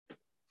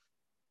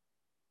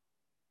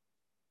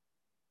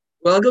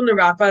Welcome to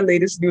Rafa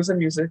Latest News and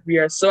Music. We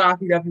are so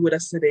happy to have you with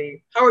us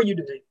today. How are you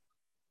doing?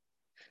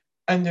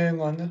 I'm doing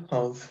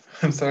wonderful.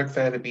 I'm so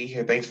excited to be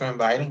here. Thanks for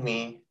inviting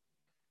me.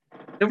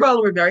 No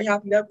problem. We're very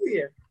happy to have you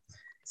here.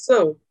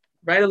 So,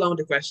 right along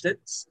the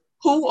questions.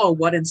 Who or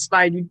what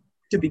inspired you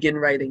to begin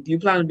writing? Do you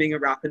plan on being a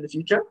rapper in the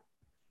future?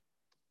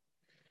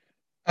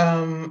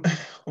 Um,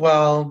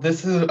 well,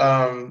 this is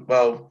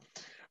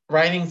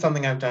writing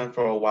something I've done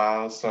for a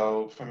while.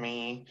 So for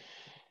me,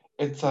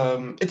 it's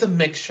a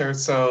mixture.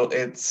 So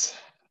it's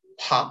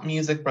pop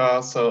music, but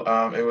also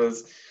it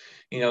was,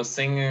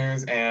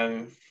 singers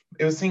and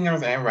it was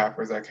singers and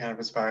rappers that kind of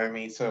inspired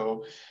me.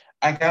 So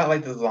I got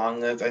like this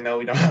long list. I know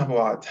we don't have a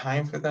lot of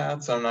time for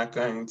that, so I'm not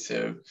going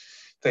to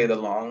say the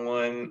long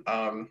one.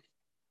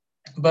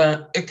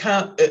 But it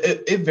kind of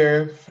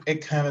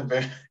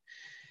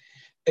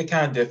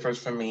differs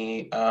for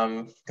me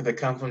because I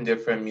come from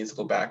different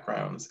musical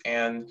backgrounds.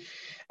 And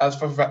as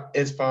far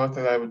as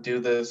that I would do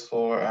this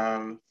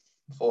for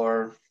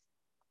for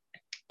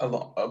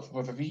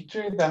the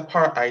future, that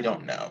part I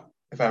don't know.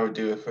 If I would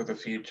do it for the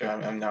future,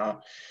 I'm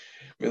not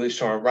really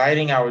sure.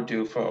 Writing I would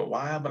do for a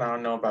while, but I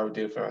don't know if I would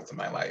do it for the rest of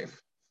my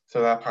life.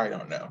 So that part I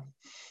don't know.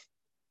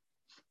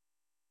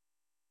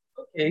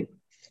 Okay,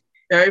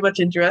 very much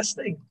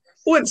interesting.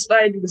 Who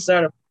inspired you to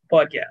start a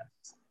podcast?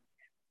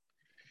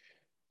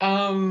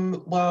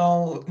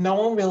 Well, no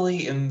one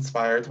really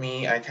inspired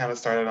me. I kind of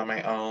started on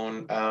my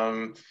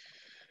own.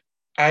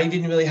 I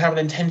didn't really have an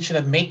intention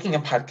of making a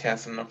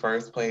podcast in the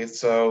first place,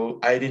 so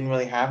I didn't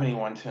really have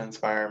anyone to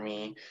inspire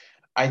me.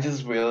 I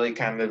just really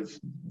kind of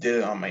did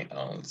it on my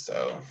own.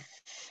 So,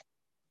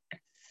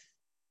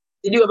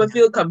 Did you ever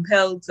feel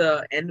compelled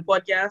to end the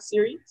podcast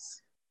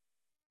series?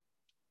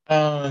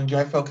 do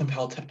I feel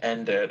compelled to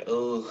end it?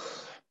 Oh,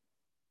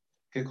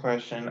 good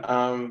question.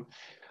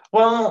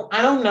 Well,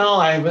 I don't know.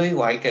 I really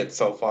like it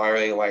so far. I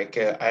really like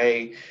it.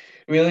 I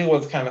really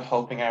was kind of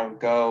hoping I would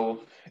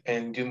go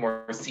and do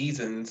more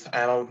seasons.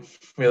 I don't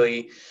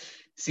really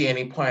see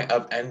any point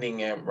of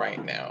ending it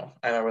right now.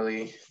 I don't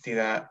really see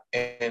that.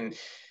 And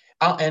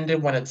I'll end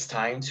it when it's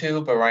time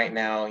to, but right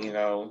now,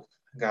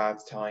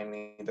 God's telling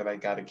me that I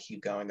gotta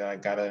keep going, that I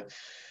gotta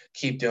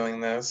keep doing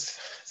this.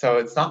 So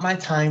it's not my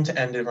time to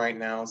end it right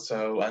now.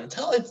 So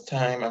until it's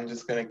time, I'm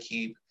just gonna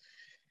keep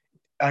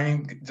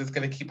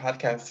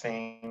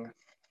podcasting.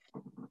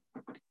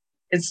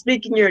 It's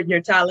speaking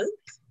your talent.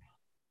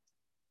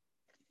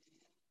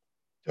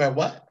 Do I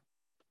what?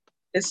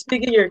 It's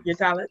speaking your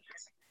talent.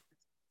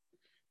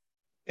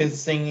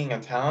 Is singing a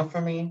talent for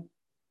me?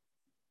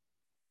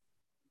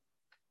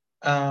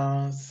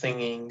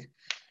 Singing.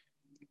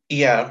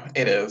 Yeah,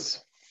 it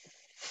is.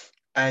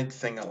 I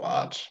sing a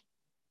lot.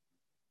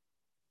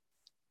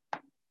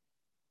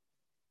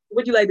 What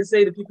would you like to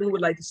say to people who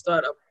would like to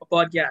start a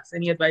podcast?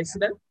 Any advice to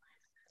them?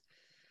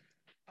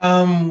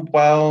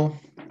 Well,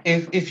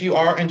 if you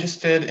are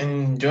interested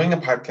in doing a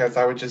podcast,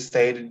 I would just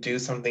say to do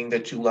something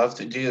that you love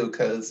to do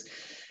because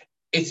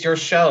it's your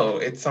show.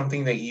 It's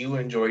something that you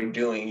enjoy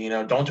doing.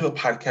 Don't do a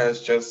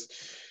podcast just,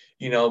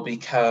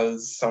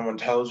 because someone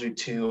tells you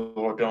to,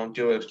 or don't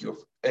do it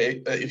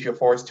if you're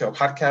forced to. A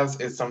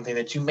podcast is something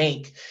that you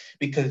make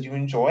because you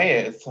enjoy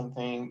it.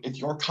 It's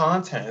your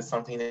content. It's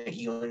something that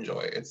you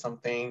enjoy. It's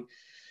something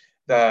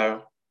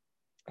that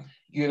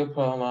you to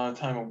put a lot of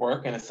time and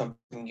work and it's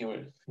something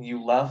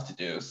you love to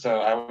do.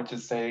 So I would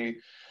just say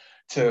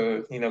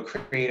to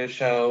create a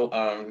show,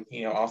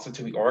 also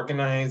to be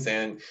organized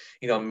and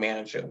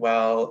manage it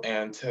well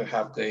and to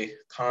have good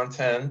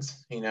content,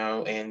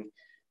 and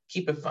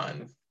keep it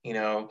fun,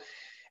 and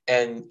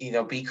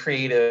be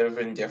creative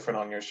and different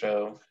on your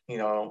show.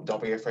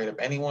 Don't be afraid of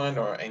anyone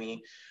or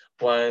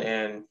anyone,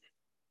 and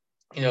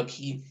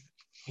keep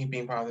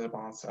being positive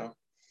also.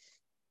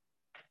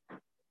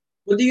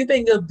 What do you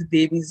think of the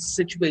baby's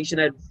situation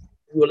at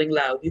Rolling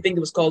Loud? Do you think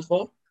it was called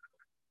for?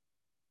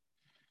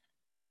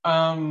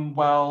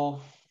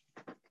 Well,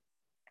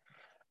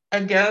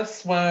 I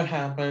guess what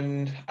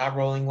happened at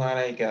Rolling Loud,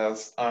 I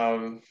guess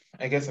in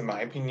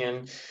my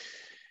opinion,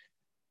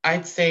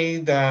 I'd say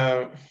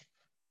that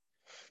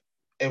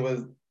it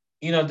was,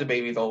 the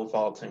baby's old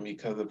faulting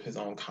because of his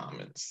own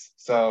comments.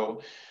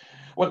 So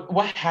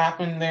what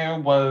happened there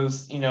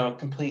was,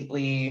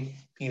 completely,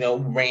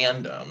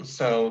 random.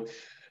 So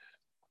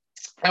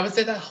I would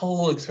say that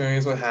whole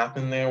experience, what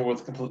happened there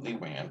was completely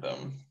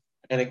random.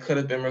 And it could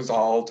have been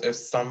resolved if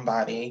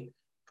somebody,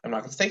 I'm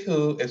not gonna say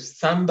who, if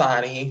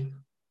somebody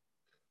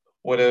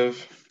would have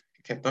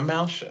kept their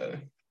mouth shut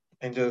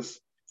and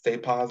just stay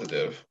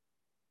positive.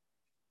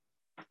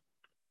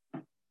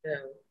 Yeah.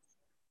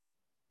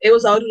 It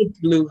was out of the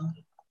blue.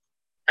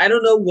 I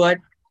don't know what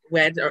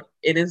went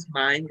in his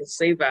mind to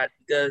say that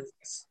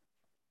because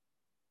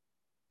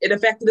it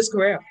affected his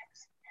career.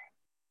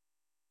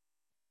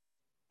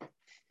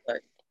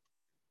 But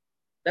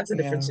that's a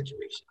different Yeah,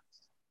 situation.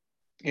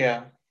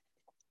 yeah.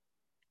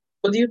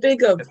 What do you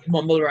think of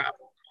mumble rap?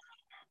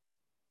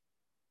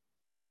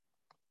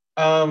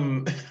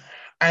 Um,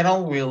 I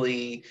don't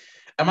really,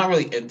 I'm not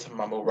really into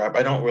mumble rap.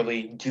 I don't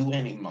really do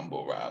any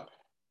mumble rap.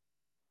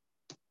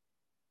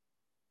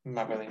 I'm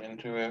not really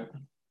into it.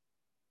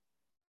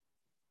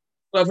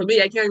 Well, for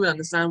me, I can't even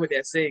understand what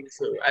they're saying,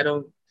 so I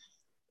don't.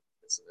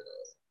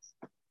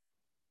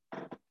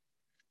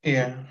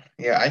 Yeah,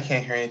 yeah, I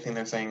can't hear anything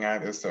they're saying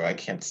either, so I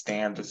can't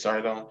stand it. So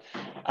I don't.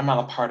 I'm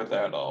not a part of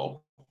that at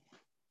all.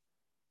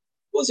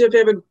 Who's your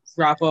favorite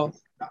rapper?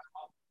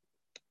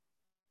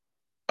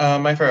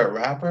 My favorite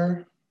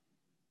rapper.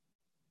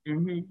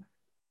 Mm-hmm.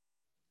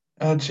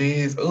 Oh,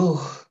 geez. Ooh.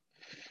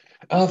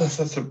 Oh, that's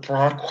such a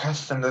broad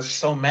question. There's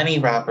so many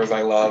rappers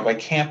I love. I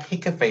can't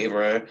pick a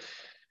favorite.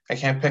 I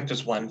can't pick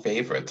just one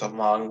favorite. It's a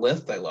long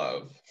list I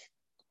love.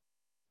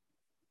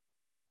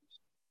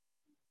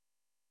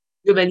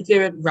 You have any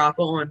favorite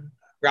rapper on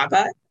Rap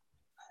Eye?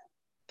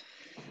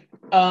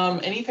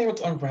 Any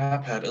favorites on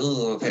Rap Head?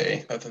 Ooh,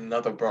 okay, that's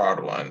another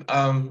broad one.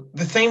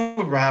 The same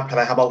with Rap Head.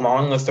 I have a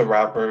long list of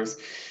rappers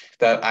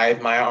that I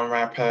admire on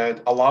Rap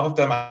Head. A lot of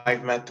them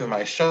I've met through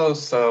my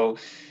shows, so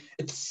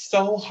it's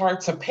so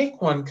hard to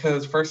pick one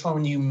because first of all,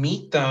 when you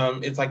meet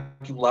them, it's like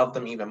you love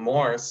them even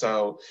more.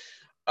 So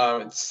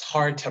it's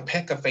hard to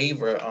pick a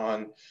favorite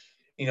on,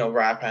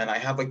 Rap Head. I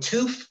have like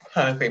two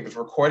kind of favorites: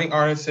 recording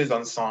artists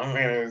on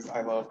songwriters.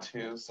 I love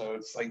too, so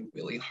it's like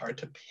really hard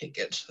to pick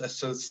it. That's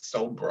just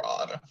so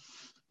broad.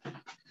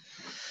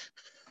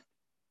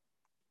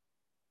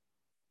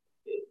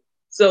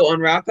 So on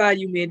Rap Eye,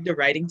 you made the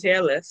writing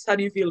tier list. How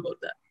do you feel about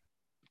that?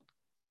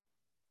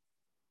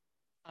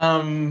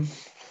 Um,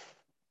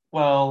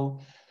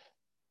 well,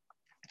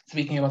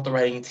 speaking about the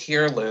writing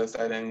tier list,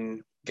 I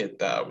didn't get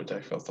that, which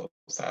I feel so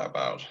sad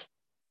about.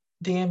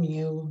 Damn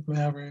you,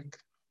 Maverick.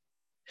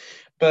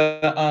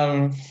 But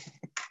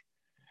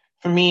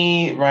for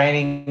me,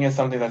 writing is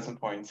something that's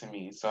important to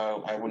me,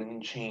 so I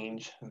wouldn't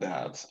change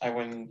that. I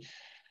wouldn't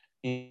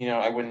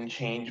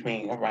change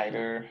being a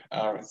writer.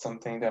 It's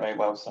something that I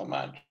love so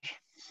much.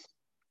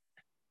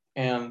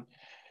 And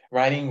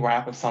writing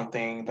rap is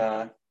something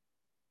that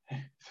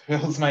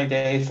fills my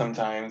day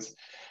sometimes,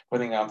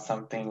 putting out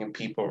something and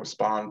people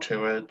respond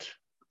to it.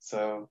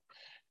 So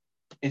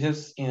it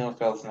just,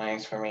 feels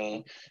nice for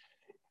me.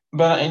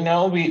 But I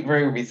know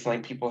very recently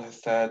people have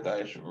said that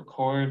I should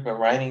record, but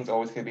writing is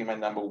always going to be my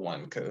number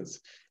one because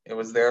it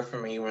was there for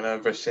me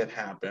whenever shit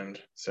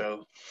happened.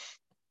 So,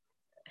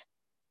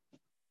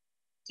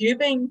 Do you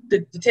think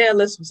the tier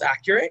list was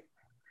accurate?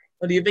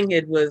 Or do you think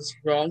it was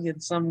wrong in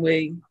some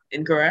way,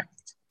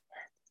 incorrect?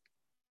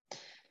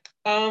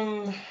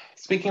 um,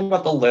 speaking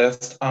about the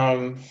list,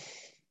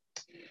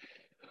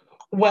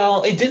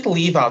 well, it did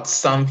leave out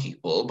some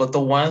people, but the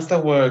ones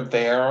that were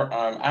there,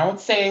 I would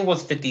say it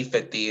was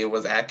 50-50. It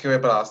was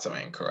accurate, but also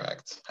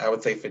incorrect. I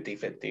would say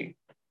 50-50.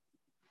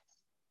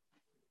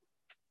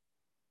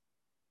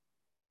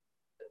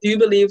 Do you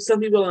believe some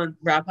people on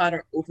Rap Eye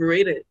are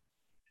overrated?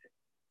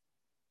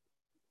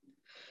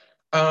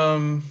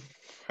 Um,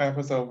 Rap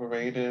was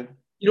overrated.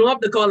 You don't have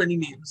to call any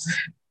names.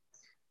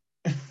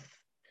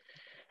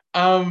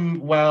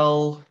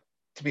 Well,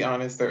 to be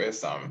honest, there is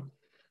some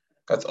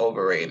that's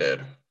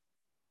overrated.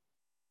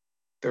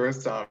 There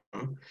is some,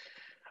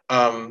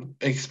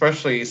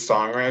 especially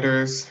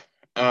songwriters.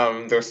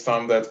 There's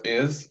some that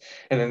is,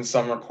 and then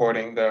some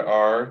recording there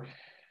are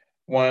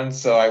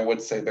ones. So I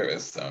would say there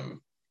is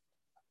some.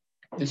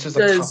 It's just a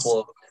Because couple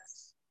of.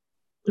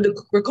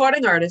 the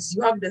recording artists,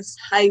 you have this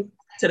hype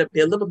to the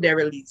buildup of their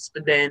release,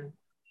 but then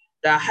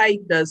the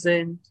hype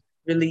doesn't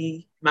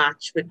really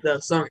match with the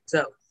song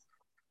itself.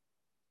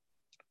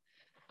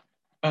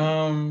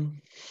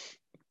 Um,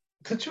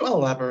 could you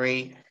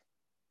elaborate?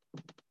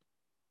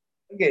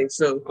 Okay,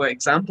 so for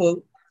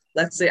example,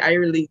 let's say I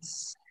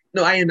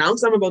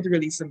announce I'm about to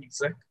release some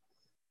music.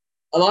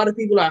 A lot of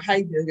people are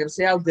hyped. They're gonna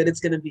say how good it's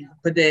gonna be,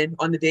 but then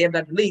on the day of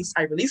that release,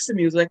 I release the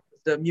music.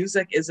 The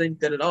music isn't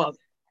good at all.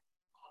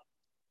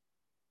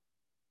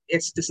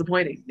 It's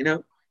disappointing, you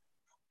know.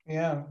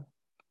 Yeah.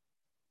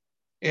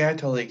 Yeah, I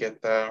totally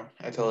get that.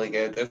 I totally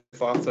get it.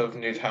 There's lots of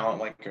new talent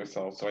like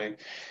yourself. So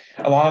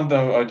a lot of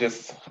them are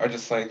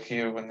just like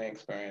you when they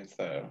experience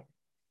that.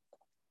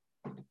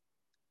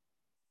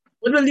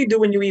 What will you do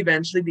when you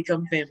eventually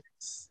become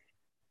famous?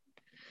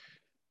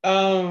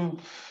 Um,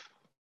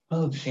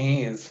 oh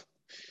geez.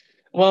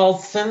 Well,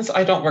 since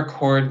I don't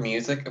record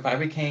music, if I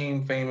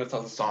became famous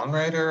as a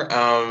songwriter,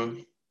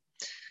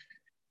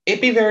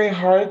 it'd be very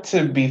hard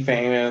to be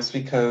famous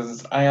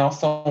because I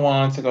also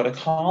want to go to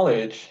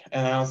college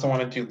and I also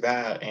want to do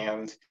that.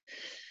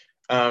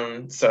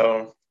 And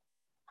so,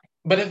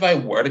 but if I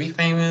were to be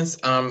famous,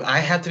 I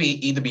had to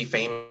either be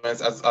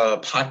famous as a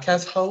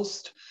podcast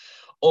host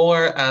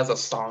or as a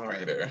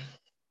songwriter.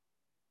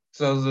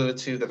 So those are the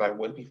two that I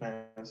would be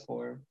famous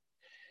for.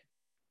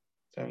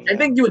 So I yeah.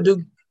 think you would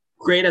do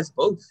great as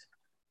both.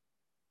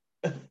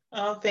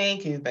 Oh,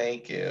 thank you,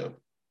 thank you.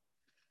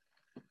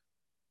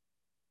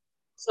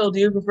 So, do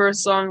you prefer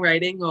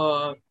songwriting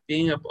or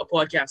being a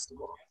podcaster?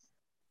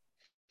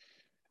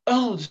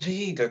 Oh,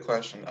 gee, good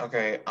question.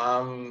 Okay,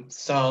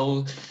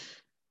 so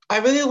I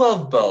really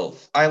love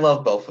both. I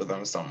love both of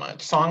them so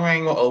much.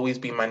 Songwriting will always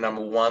be my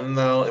number one,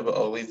 though. It will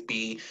always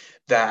be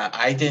that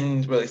I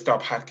didn't really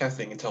start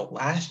podcasting until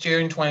last year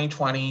in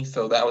 2020.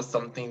 So that was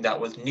something that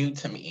was new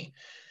to me.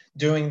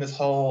 During this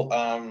whole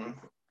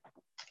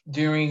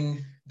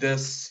during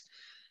this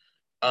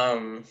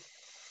um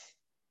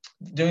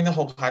doing the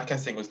whole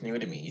podcasting was new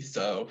to me.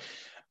 So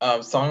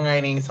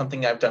songwriting is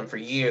something I've done for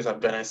years.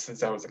 I've done it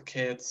since I was a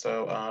kid.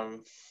 So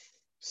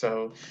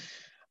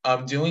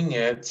doing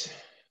it,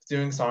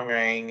 doing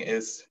songwriting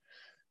is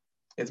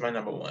my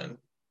number one.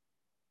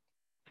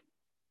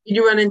 Did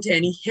you run into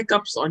any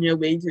hiccups on your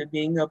way to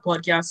being a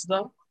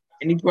podcaster?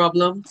 Any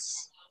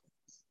problems?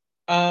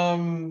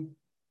 Um,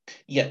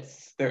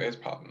 yes, there is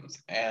problems,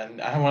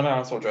 and I want to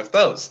also address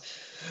those.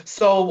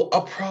 So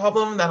a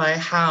problem that I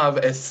have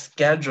is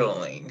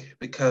scheduling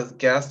because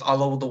guests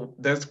all over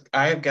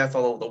I have guests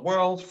all over the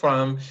world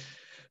from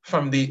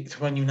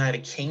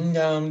United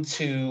Kingdom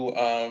to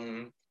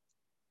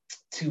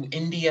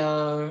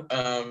India,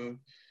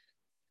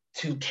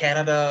 to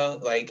Canada.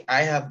 Like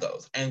I have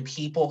those, and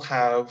people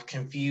have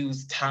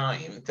confused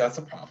time. That's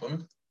a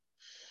problem.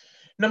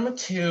 Number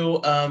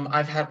two,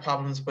 I've had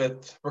problems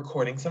with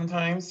recording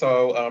sometimes.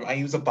 So I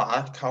use a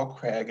bot called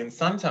Craig, and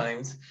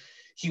sometimes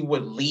he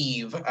would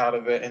leave out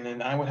of it, and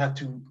then I would have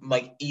to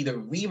like either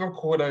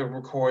re-record or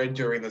record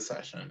during the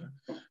session.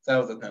 So that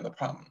was another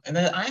problem. And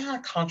then I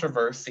had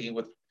controversy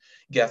with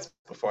guests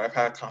before. I've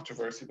had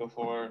controversy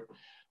before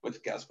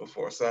with guests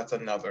before, so that's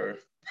another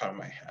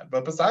problem I had.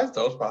 But besides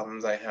those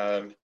problems, I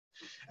had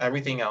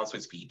everything else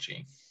was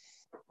peachy.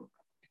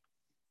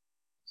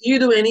 Do you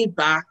do any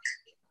back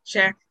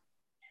check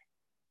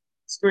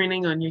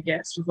screening on your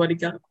guests before they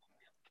come?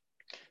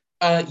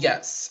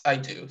 Yes, I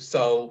do.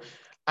 So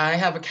I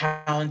have a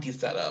calendar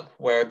set up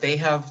where they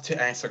have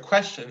to answer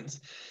questions.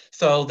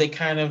 So they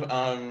kind of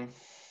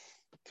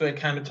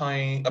tell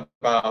me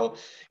about,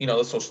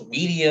 the social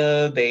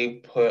media they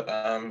put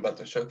about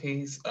the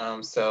showcase.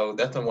 So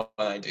that's the one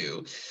I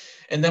do.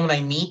 And then when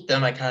I meet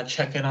them, I kind of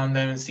check in on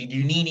them and see, do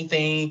you need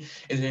anything?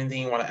 Is there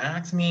anything you want to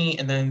ask me?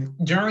 And then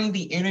during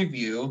the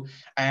interview,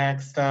 I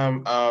ask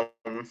them,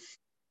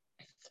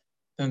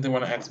 they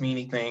want to ask me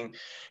anything,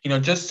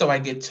 just so I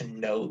get to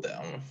know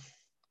them.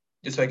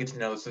 Just so I get to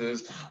know. So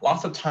there's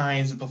lots of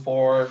times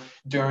before,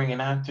 during,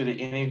 and after the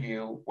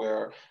interview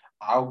where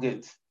I'll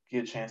get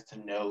a chance to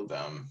know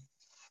them.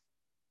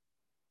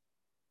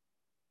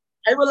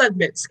 I will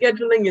admit,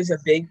 scheduling is a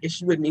big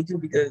issue with me too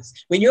because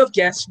when you have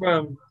guests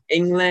from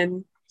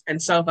England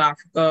and South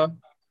Africa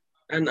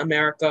and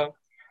America,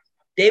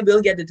 they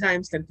will get the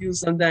times confused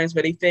sometimes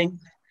where they think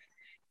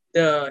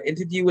the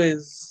interview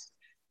is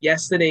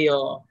yesterday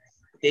or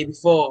the day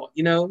before,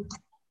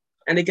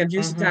 and they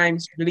confuse the Mm-hmm.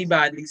 times really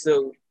badly.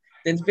 So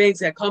then things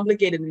get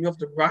complicated and you have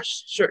to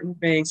rush certain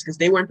things because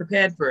they weren't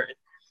prepared for it.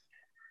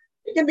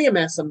 It can be a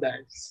mess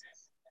sometimes.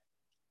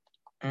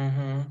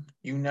 Mm-hmm.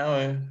 You know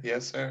it.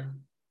 Yes, sir.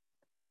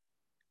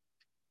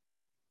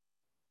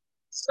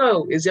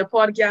 So, is your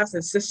podcast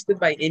assisted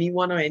by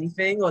anyone or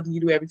anything, or do you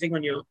do everything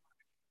on your own?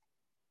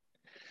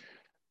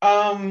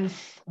 Um,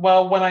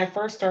 well, when I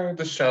first started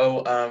the show,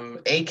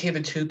 AK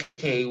the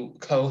 2K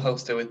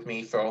co-hosted with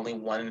me for only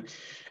one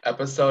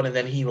episode, and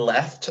then he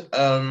left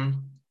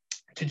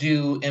to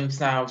do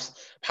ImSnap's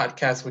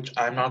podcast, which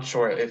I'm not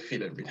sure if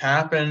it ever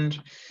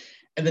happened.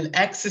 And then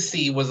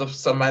Ecstasy was of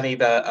somebody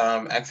that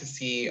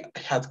Ecstasy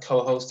has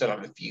co-hosted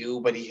on a few,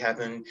 but he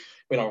hasn't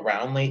been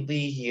around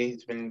lately.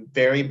 He's been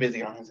very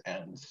busy on his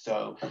end.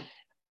 So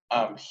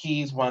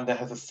he's one that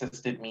has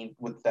assisted me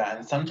with that.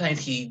 And sometimes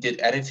he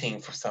did editing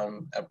for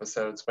some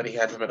episodes, but he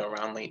hasn't been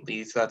around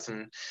lately. So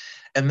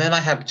and then I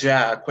have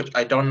Jack, which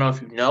I don't know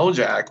if you know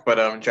Jack,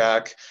 but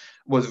Jack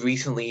was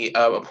recently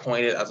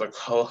appointed as a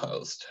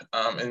co-host,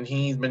 and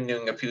he's been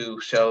doing a few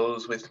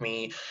shows with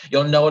me.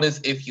 You'll notice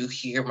if you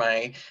hear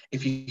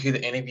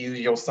the interviews,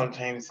 you'll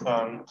sometimes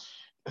in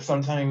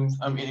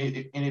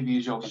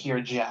interviews you'll hear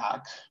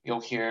Jack,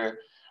 you'll hear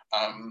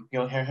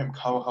him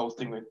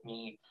co-hosting with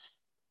me.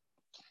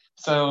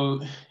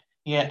 So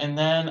yeah, and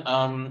then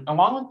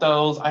along with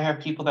those, I have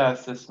people that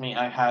assist me.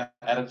 I have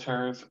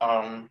editors.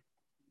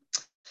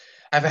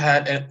 I've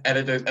had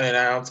editors in and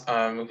out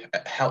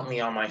help me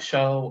on my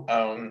show.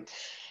 And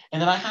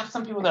then I have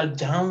some people that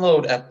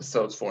download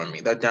episodes for me,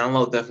 that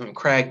download them from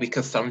Craig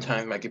because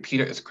sometimes my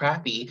computer is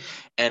crappy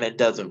and it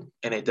doesn't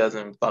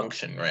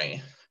function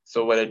right.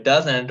 So when it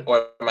doesn't,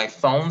 or my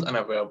phone's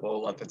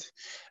unavailable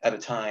at a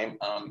time,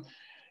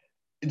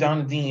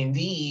 down to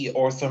D&D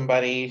or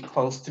somebody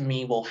close to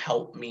me will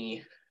help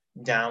me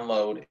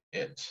download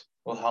it,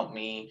 will help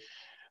me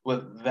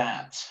with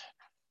that.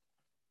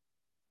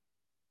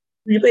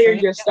 You So pay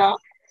yeah. your staff.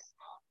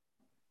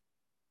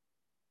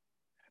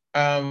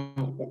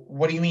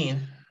 What do you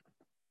mean?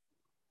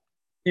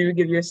 Do you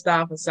give your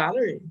staff a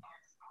salary?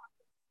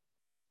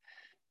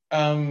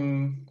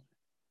 Um,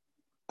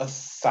 a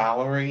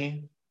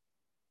salary?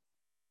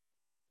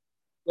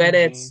 Whether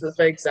it's, Okay.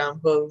 for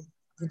example,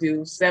 you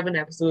do 7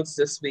 episodes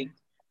this week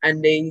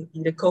and they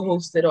either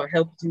co-hosted or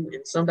helped you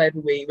in some type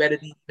of way, whether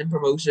it be in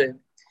promotion,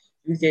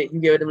 you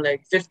give them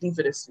like 50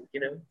 for this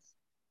week.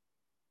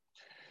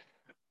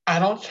 I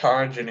don't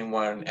charge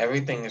anyone.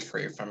 Everything is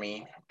free for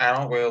me. I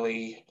don't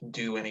really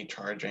do any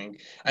charging.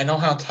 I know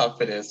how tough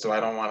it is, so I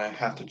don't want to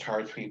have to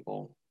charge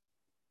people.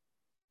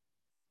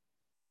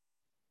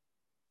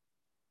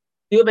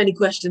 Do you have any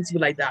questions you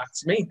would like to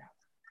ask me?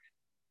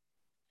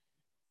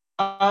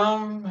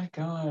 My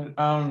God.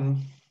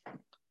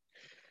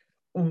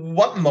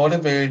 What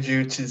motivated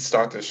you to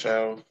start the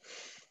show?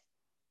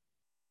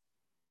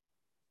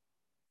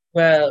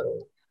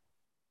 Well,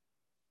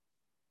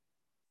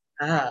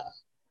 ah,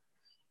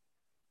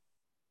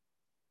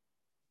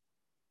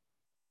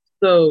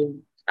 so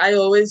I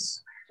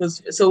always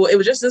was, so it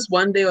was just this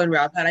one day on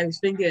Rap Pad, I was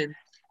thinking,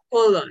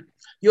 hold on,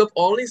 you have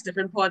all these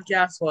different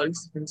podcasts, all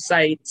these different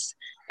sites,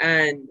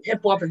 and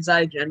hip hop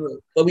inside in general,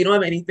 but we don't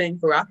have anything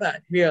for Rap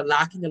Pad. We are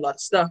lacking a lot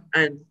of stuff,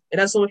 and it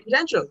has so much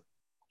potential.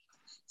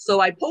 So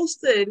I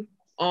posted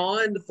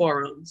on the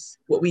forums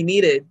what we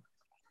needed,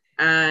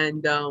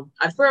 and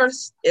at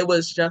first it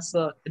was just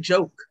a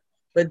joke,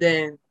 but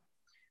then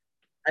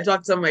I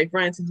talked to some of my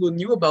friends who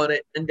knew about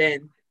it, and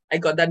then I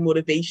got that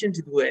motivation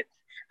to do it.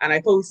 And I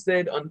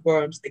posted on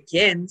forums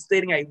again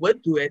stating I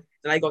would do it.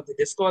 Then I got the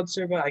Discord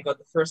server. I got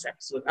the first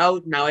episode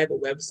out. Now I have a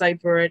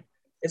website for it.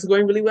 It's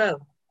going really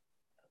well.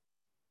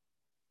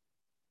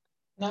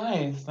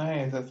 Nice,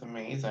 nice. That's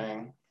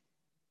amazing.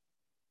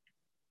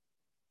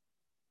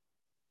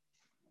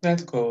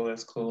 That's cool.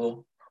 That's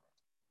cool.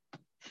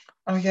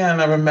 Oh yeah,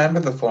 and I remember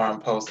the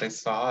forum post. I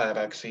saw it.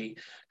 Actually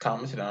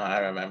commented on it. I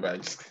remember. I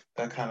just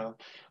that kind of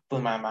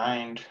blew my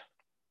mind.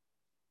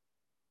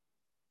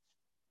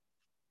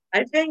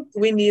 I think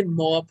we need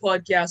more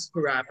podcasts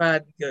for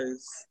Rapid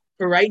because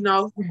for right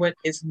now, from what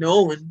is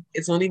known,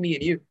 it's only me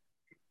and you.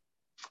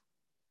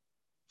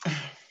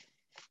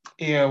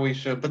 Yeah, we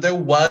should. But there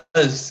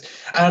was,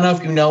 I don't know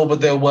if you know,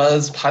 but there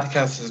was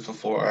podcasters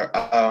before.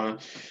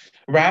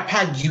 Rap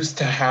had used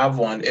to have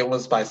one. It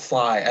was by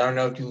Sly. I don't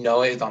know if you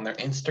know it. It's on their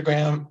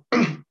Instagram.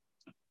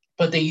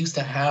 But they used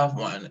to have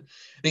one.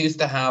 They used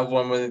to have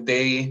one when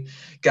they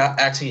got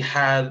actually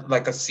had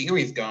like a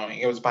series going.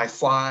 It was by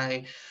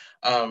Sly.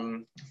 I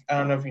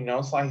don't know if you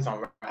know Sly. He's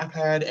on Rap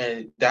Head,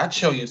 and that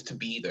show used to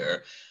be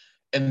there.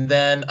 And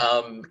then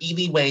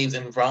Evie Waves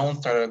and Roan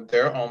started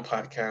their own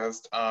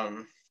podcast.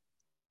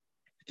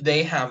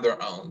 They have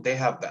their own. They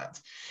have that.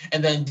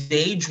 And then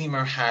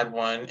Daydreamer had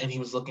one, and he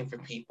was looking for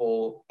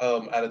people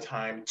at a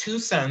time. Two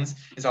Cents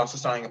is also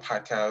starting a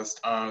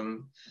podcast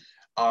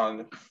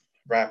on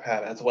Rap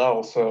Hat as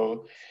well.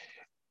 So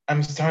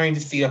I'm starting to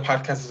see a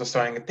podcast is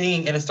starting a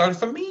thing, and it started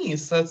for me.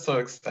 So that's so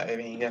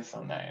exciting. That's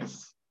so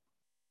nice.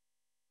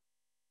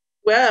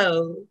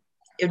 Well,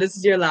 if this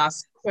is your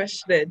last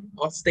question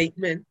or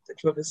statement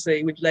that you have to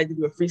say, would you like to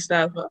do a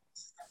freestyle for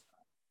us?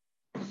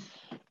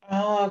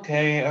 Oh,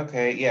 okay,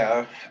 okay,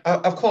 yeah,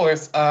 of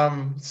course.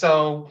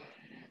 So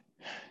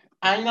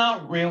I'm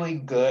not really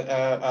good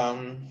at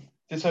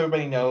just so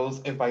everybody knows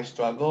if I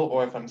struggle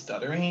or if I'm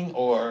stuttering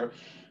or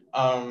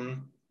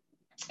um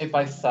if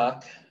I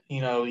suck.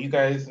 You know, you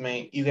guys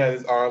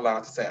are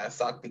allowed to say I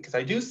suck because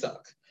I do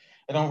suck.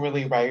 I don't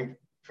really write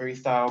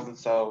freestyles, and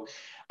so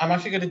I'm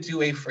actually going to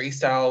do a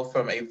freestyle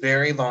from a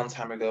very long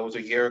time ago. It was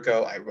a year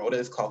ago. I wrote it.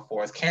 It's called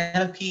Forest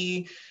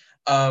Canopy.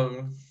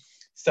 Um,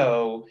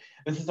 so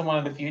this is one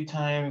of the few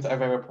times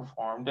I've ever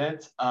performed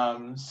it.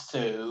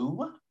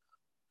 So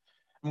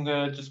I'm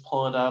gonna just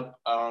pull it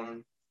up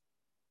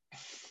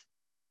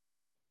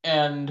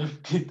and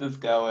get this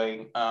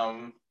going.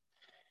 And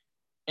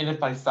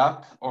if I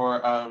suck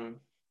or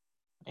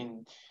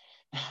and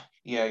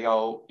yeah,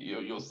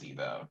 you'll see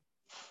though.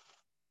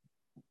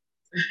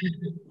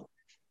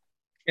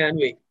 Can't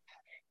wait.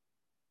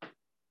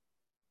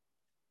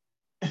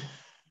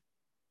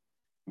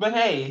 But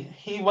hey,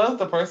 he was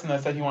the person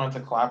that said he wanted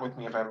to collab with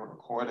me if I ever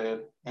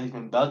recorded, and he's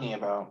been bugging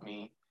about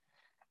me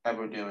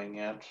ever doing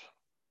it.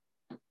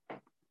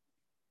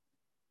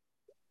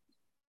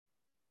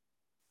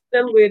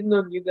 Still waiting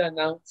on you to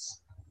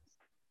announce.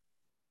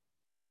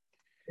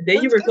 The day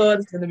you That's good. record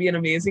is going to be an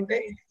amazing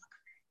day.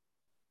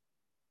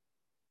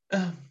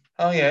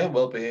 Oh yeah, it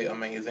will be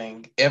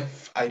amazing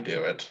if I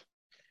do it.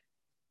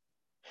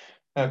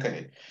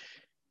 Okay,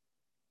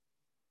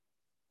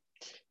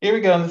 here we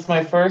go. This is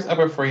my first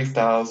ever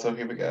freestyle, so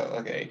here we go.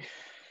 Okay.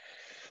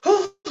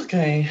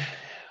 Okay.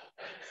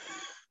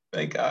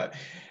 Thank God.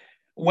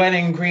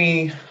 Wedding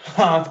green,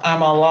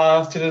 I'm a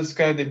loss to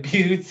describe the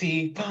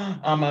beauty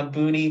on my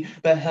booty,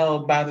 but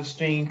held by the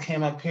string.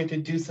 Came up here to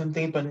do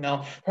something, but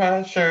no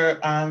pressure.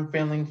 I'm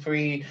feeling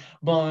free,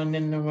 blowing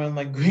in the wind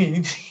like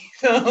green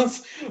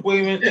Cheetos,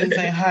 waving and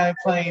saying hi,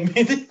 playing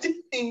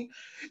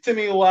to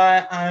me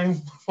why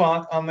I'm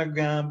walk on the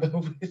ground, but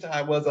wish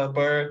I was a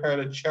bird, heard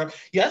a chirp.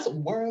 Yes,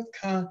 words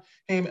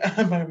came out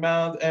of my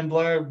mouth and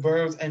blurred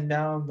verbs and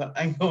nouns.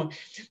 I'm going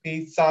to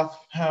be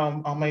soft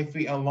home on my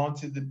feet along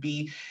to the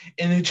beat.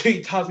 In the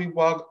treetops we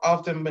walk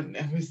often but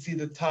never see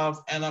the tops,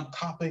 and I'm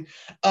copping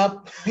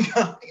up,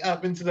 copping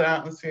up into the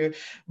atmosphere,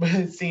 but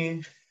it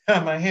seems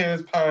my hair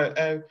is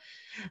parted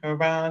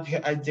around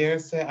here. I dare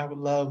say I would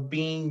love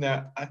being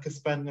there. I could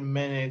spend a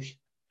minute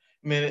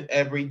minute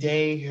every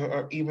day,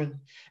 or even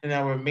an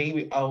hour.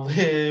 Maybe I'll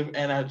live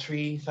in a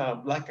tree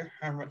top like a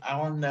hermit.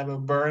 I will never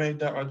burn it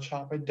down or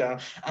chop it down.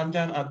 I'm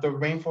down at the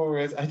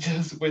rainforest. I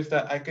just wish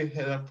that I could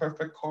hit a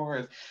perfect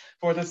chorus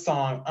for the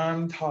song.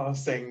 I'm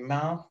tossing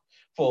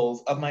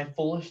mouthfuls of my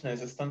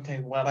foolishness is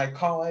sometimes what I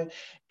call it.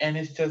 And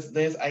it's just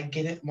this. I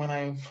get it when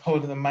I'm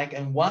holding the mic.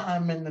 And while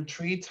I'm in the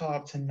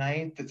treetop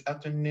tonight, this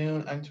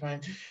afternoon, I'm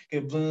trying to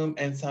get bloom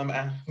and some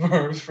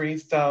adverbs,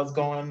 freestyles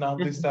going on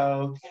through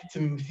styles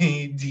to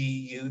me,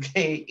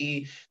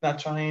 DUKE. Not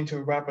trying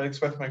to rap but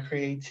express my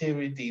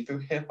creativity through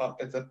hip hop.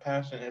 It's a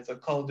passion, it's a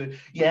culture.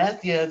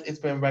 Yes, yes, it's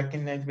been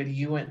recognized with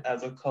UN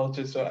as a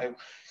culture. So I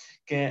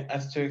get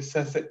us to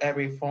access it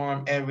every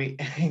form, every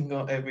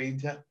angle, every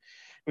depth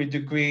with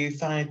degrees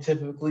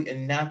scientifically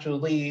and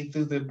naturally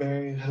through the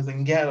barriers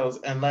and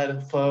ghettos and let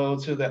it flow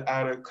to the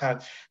outer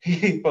class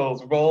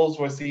people's roles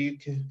where so you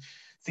can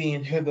see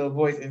and hear the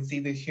voice and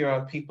see the hero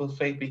of people's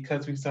faith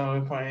because we so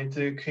important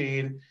to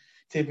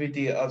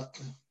creativity of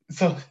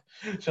so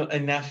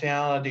and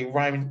nationality,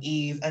 rhyming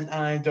ease, and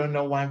I don't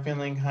know why I'm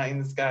feeling high in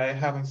the sky,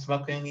 haven't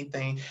smoked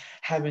anything,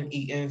 haven't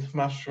eaten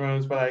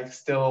mushrooms, but I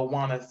still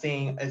want to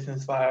sing. It's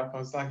inspired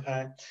from some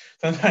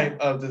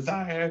type of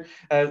desire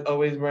as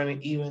always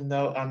running, even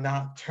though I'm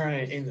not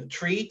turning in the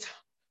treat.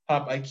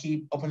 I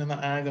keep opening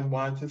my eyes and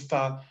want to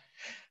stop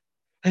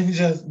and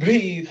just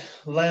breathe.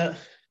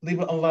 Leave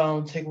it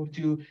alone. Take what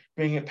you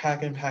bring it,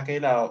 pack and pack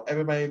it out.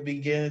 Everybody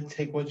begin.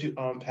 Take what you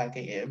own, pack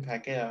it in,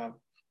 pack it out.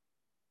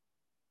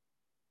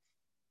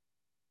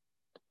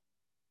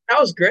 That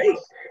was great.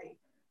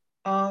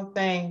 Oh,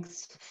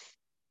 thanks.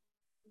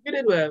 You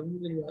did well. You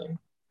did well.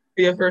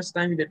 For your first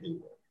time, you did really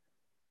well.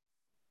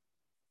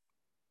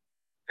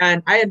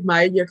 And I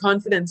admired your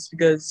confidence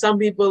because some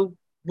people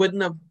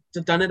wouldn't have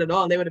done it at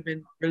all. They would have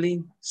been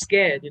really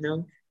scared, you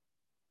know?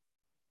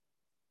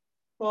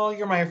 Well,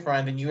 you're my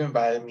friend and you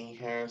invited me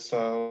here,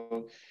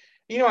 so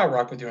you know I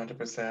rock with you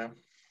 100%.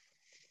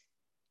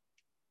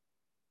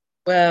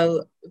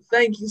 Well,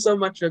 thank you so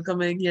much for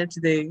coming here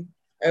today.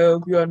 I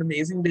hope you had an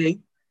amazing day.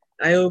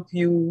 I hope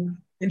you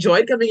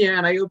enjoyed coming here,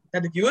 and I hope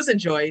that the viewers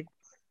enjoyed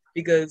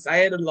because I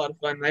had a lot of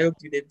fun. I hope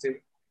you did too.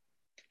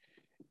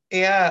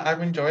 Yeah,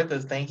 I've enjoyed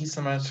this. Thank you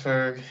so much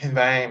for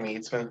inviting me.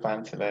 It's been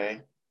fun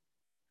today.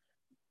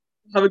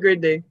 Have a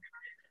great day.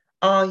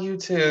 Oh, you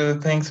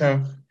too. Thanks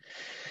for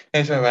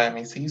inviting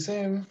me. See you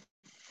soon.